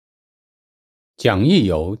讲义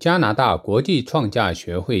由加拿大国际创价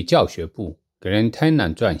学会教学部 Glenn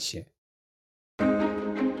撰写。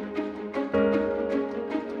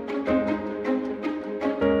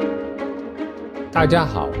大家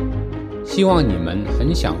好，希望你们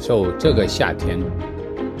很享受这个夏天。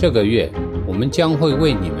这个月我们将会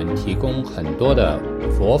为你们提供很多的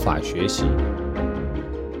佛法学习。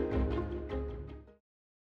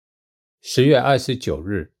10月29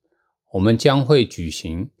日，我们将会举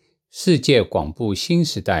行世界广布新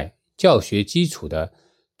时代教学基础的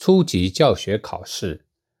初级教学考试。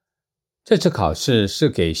这次考试是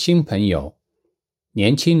给新朋友、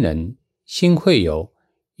年轻人、新会友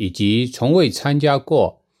以及从未参加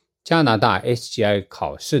过加拿大 SGI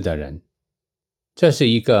考试的人。这是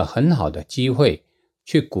一个很好的机会，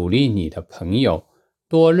去鼓励你的朋友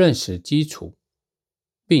多认识基础，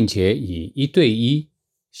并且以1对1、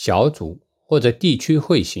小组或者地区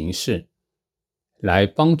会形式来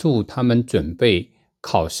帮助他们准备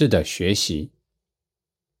考试的学习。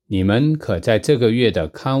你们可在这个月的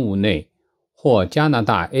刊物内或加拿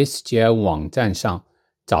大 SGI 网站上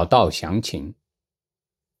找到详情。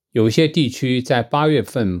有些地区在8月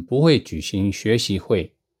份不会举行学习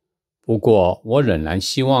会，不过我仍然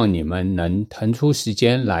希望你们能腾出时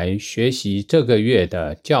间来学习这个月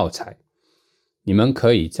的教材。你们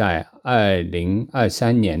可以在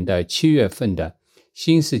2023年的7月份的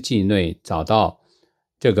新世纪内找到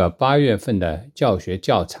这个8月份的教学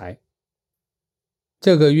教材。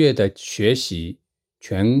这个月的学习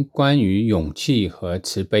全关于勇气和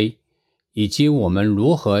慈悲，以及我们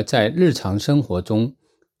如何在日常生活中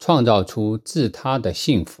创造出自他的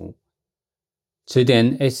幸福。词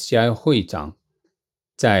典 SGI 会长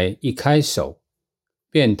在一开首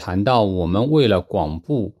便谈到我们为了广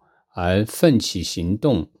布而奋起行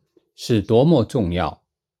动是多么重要。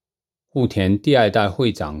户田第2代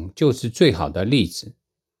会长就是最好的例子。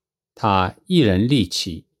他一人立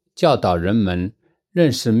起，教导人们认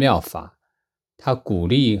识妙法。他鼓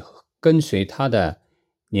励跟随他的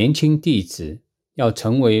年轻弟子要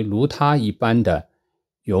成为如他一般的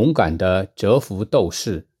勇敢的折服斗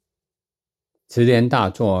士。慈典大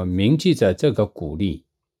作铭记着这个鼓励，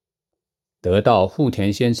得到户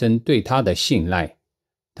田先生对他的信赖。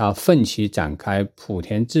他奋起展开莆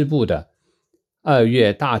田支部的2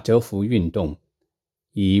月大折服运动，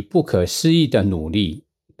以不可思议的努力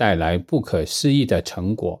带来不可思议的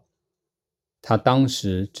成果。他当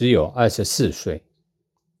时只有24岁。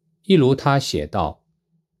一如他写道，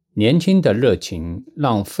年轻的热情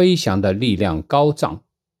让飞翔的力量高涨。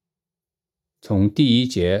从第1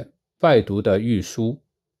节拜读的御书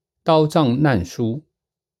刀杖难书，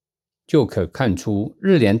就可看出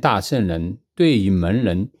日莲大圣人对于门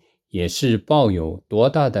人也是抱有多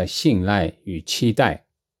大的信赖与期待。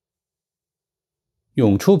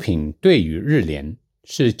永出品对于日莲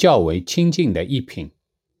是较为亲近的一品，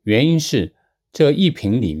原因是这一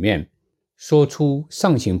品里面说出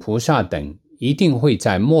上行菩萨等一定会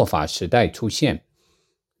在末法时代出现，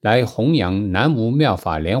来弘扬南无妙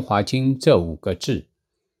法莲华经这5个字。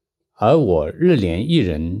而我日莲一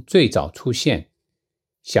人最早出现，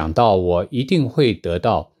想到我一定会得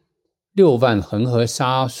到6万恒河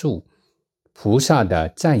沙数菩萨的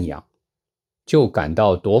赞扬，就感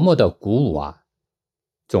到多么的鼓舞啊！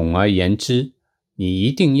总而言之，你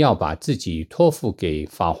一定要把自己托付给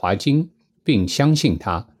法华经，并相信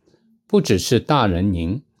它。不只是大人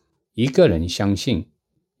您一个人相信，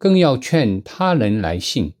更要劝他人来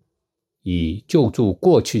信，以救助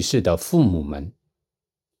过去世的父母们。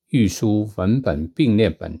御书文本并列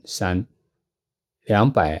本3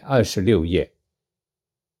 226页。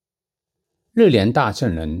日莲大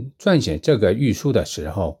圣人撰写这个御书的时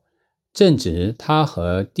候，正值他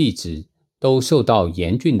和弟子都受到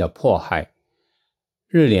严峻的迫害。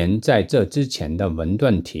日莲在这之前的文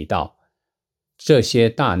段提到，这些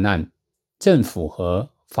大难正符合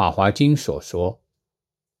法华经所说。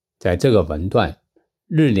在这个文段，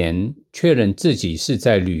日莲确认自己是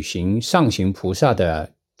在履行上行菩萨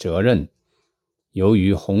的责任。由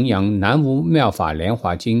于弘扬南无妙法莲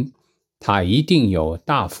华经，他一定有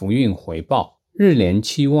大福运回报。日莲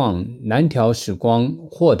期望南条时光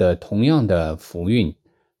获得同样的福运，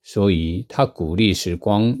所以他鼓励时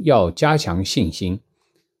光要加强信心。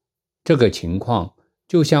这个情况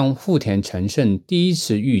就像户田成胜第一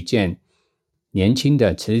次遇见年轻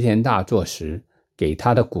的池田大作时给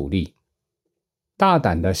他的鼓励，大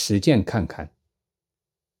胆的实践看看。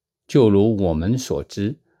就如我们所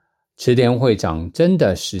知，池田会长真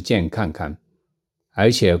的实践看看，而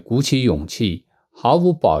且鼓起勇气，毫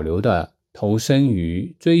无保留地投身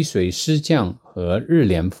于追随师匠和日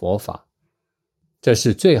莲佛法。这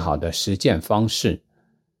是最好的实践方式。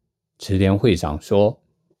池田会长说，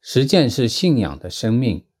实践是信仰的生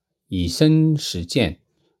命，以身实践，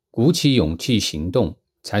鼓起勇气行动，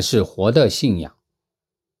才是活的信仰。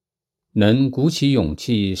能鼓起勇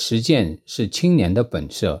气实践是青年的本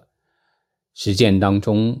色，实践当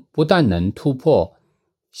中不但能突破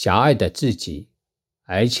狭隘的自己，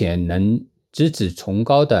而且能直指崇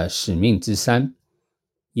高的使命之山，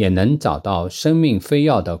也能找到生命飞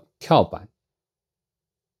跃的跳板。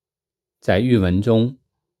在寓文中，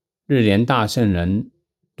日莲大圣人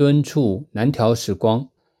敦促南条时光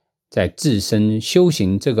在自身修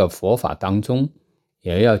行这个佛法当中，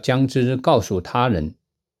也要将之告诉他人。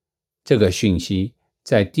这个讯息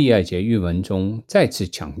在第2节寓文中再次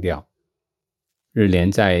强调。日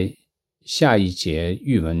莲在下一节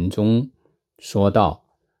寓文中说到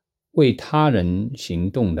为他人行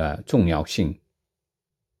动的重要性。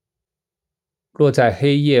若在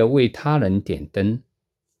黑夜为他人点灯，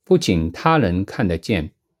不仅他人看得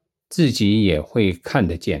见，自己也会看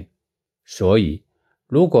得见。所以，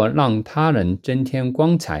如果让他人增添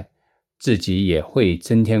光彩，自己也会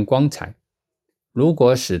增添光彩。如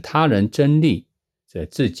果使他人增利，则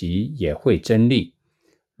自己也会增利。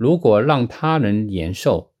如果让他人延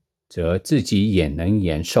寿，则自己也能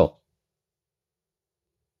延寿。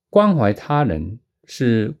关怀他人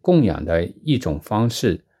是供养的一种方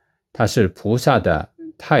式，它是菩萨的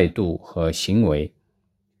态度和行为。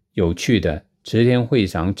有趣的，池田会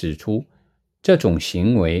长指出，这种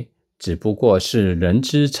行为只不过是人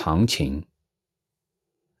之常情，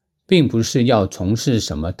并不是要从事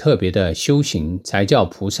什么特别的修行才叫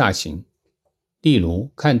菩萨行。例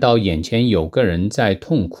如，看到眼前有个人在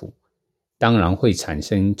痛苦，当然会产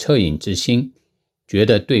生恻隐之心，觉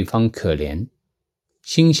得对方可怜，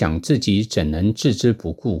心想自己怎能置之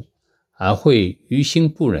不顾，而会于心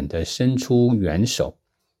不忍地伸出援手，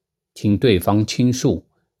听对方倾诉，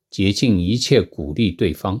竭尽一切鼓励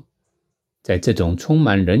对方。在这种充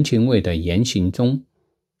满人情味的言行中，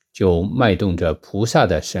就脉动着菩萨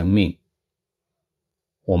的生命。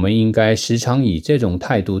我们应该时常以这种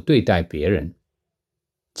态度对待别人。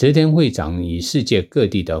池田会长以世界各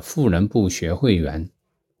地的妇人部学会员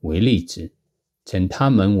为例子，称他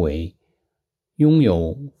们为拥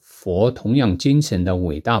有佛同样精神的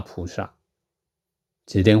伟大菩萨。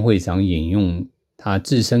池田会长引用他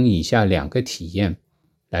自身以下2个体验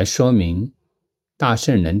来说明大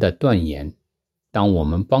圣人的断言：当我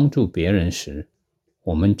们帮助别人时，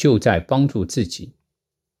我们就在帮助自己。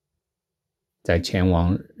在前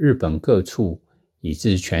往日本各处以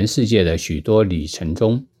至全世界的许多旅程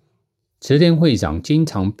中，池田会长经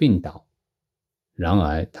常病倒，然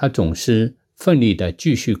而他总是奋力地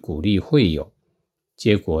继续鼓励会友，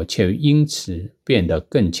结果却因此变得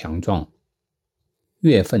更强壮，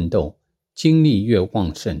越奋斗，精力越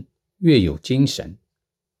旺盛，越有精神。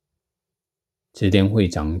池田会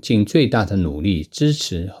长尽最大的努力支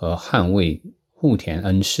持和捍卫户田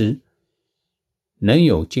恩师，能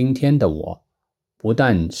有今天的我，不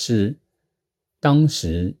但是当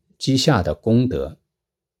时积下的功德。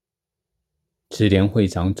池田会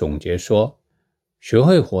长总结说，学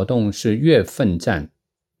会活动是越奋战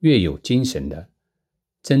越有精神的，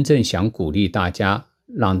真正想鼓励大家，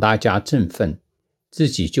让大家振奋，自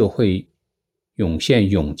己就会涌现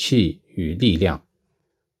勇气与力量。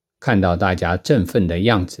看到大家振奋的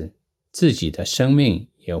样子，自己的生命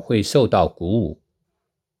也会受到鼓舞。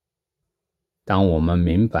当我们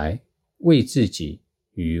明白为自己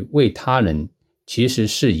与为他人其实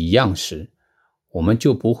是一样时，我们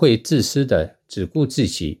就不会自私的只顾自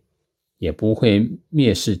己，也不会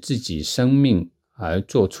蔑视自己生命而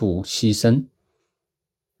做出牺牲。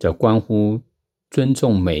这关乎尊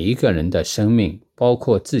重每一个人的生命，包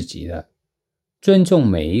括自己的。尊重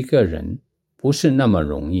每一个人不是那么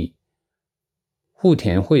容易。户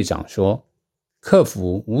田会长说，克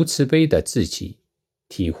服无慈悲的自己，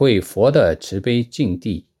体会佛的慈悲境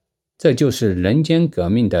地，这就是人间革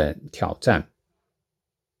命的挑战。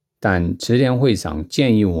但池田会长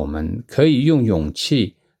建议我们可以用勇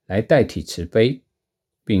气来代替慈悲，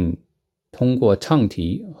并通过唱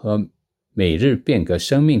题和每日变革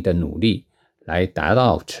生命的努力来达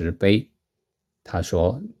到慈悲。他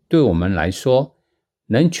说，对我们来说，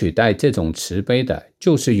能取代这种慈悲的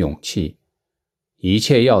就是勇气，一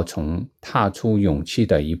切要从踏出勇气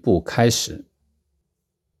的一步开始。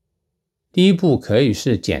第一步可以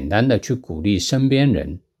是简单的去鼓励身边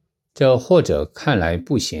人，这或者看来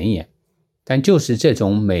不显眼，但就是这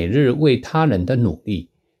种每日为他人的努力，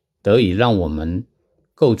得以让我们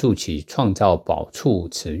构筑起创造保处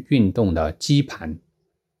此运动的基盘。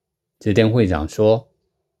池田会长说，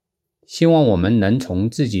希望我们能从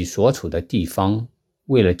自己所处的地方，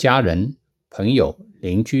为了家人、朋友、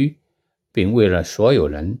邻居，并为了所有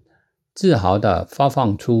人，自豪地发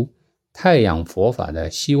放出太阳佛法的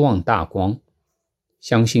希望大光，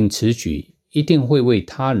相信此举一定会为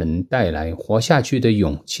他人带来活下去的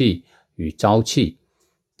勇气与朝气，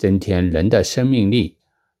增添人的生命力，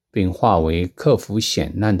并化为克服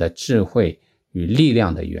险难的智慧与力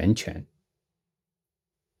量的源泉。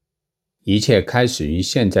一切开始于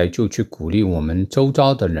现在就去鼓励我们周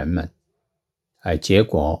遭的人们，而结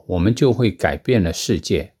果我们就会改变了世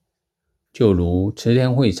界。就如池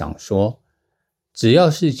田会长说，只要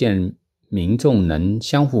世界民众能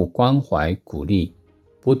相互关怀鼓励，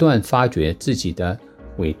不断发掘自己的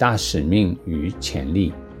伟大使命与潜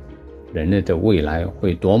力，人类的未来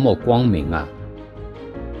会多么光明啊！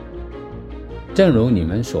正如你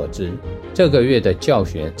们所知，这个月的教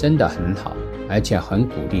学真的很好，而且很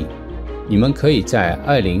鼓励。你们可以在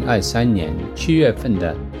2023年7月份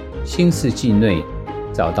的新世纪内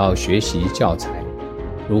找到学习教材。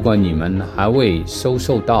如果你们还未收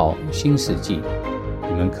受到新世纪，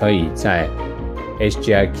你们可以在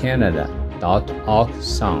sgicanada.org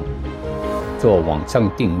上做网上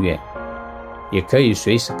订阅，也可以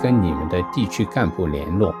随时跟你们的地区干部联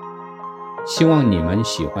络。希望你们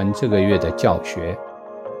喜欢这个月的教学，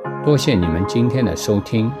多谢你们今天的收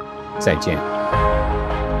听，再见。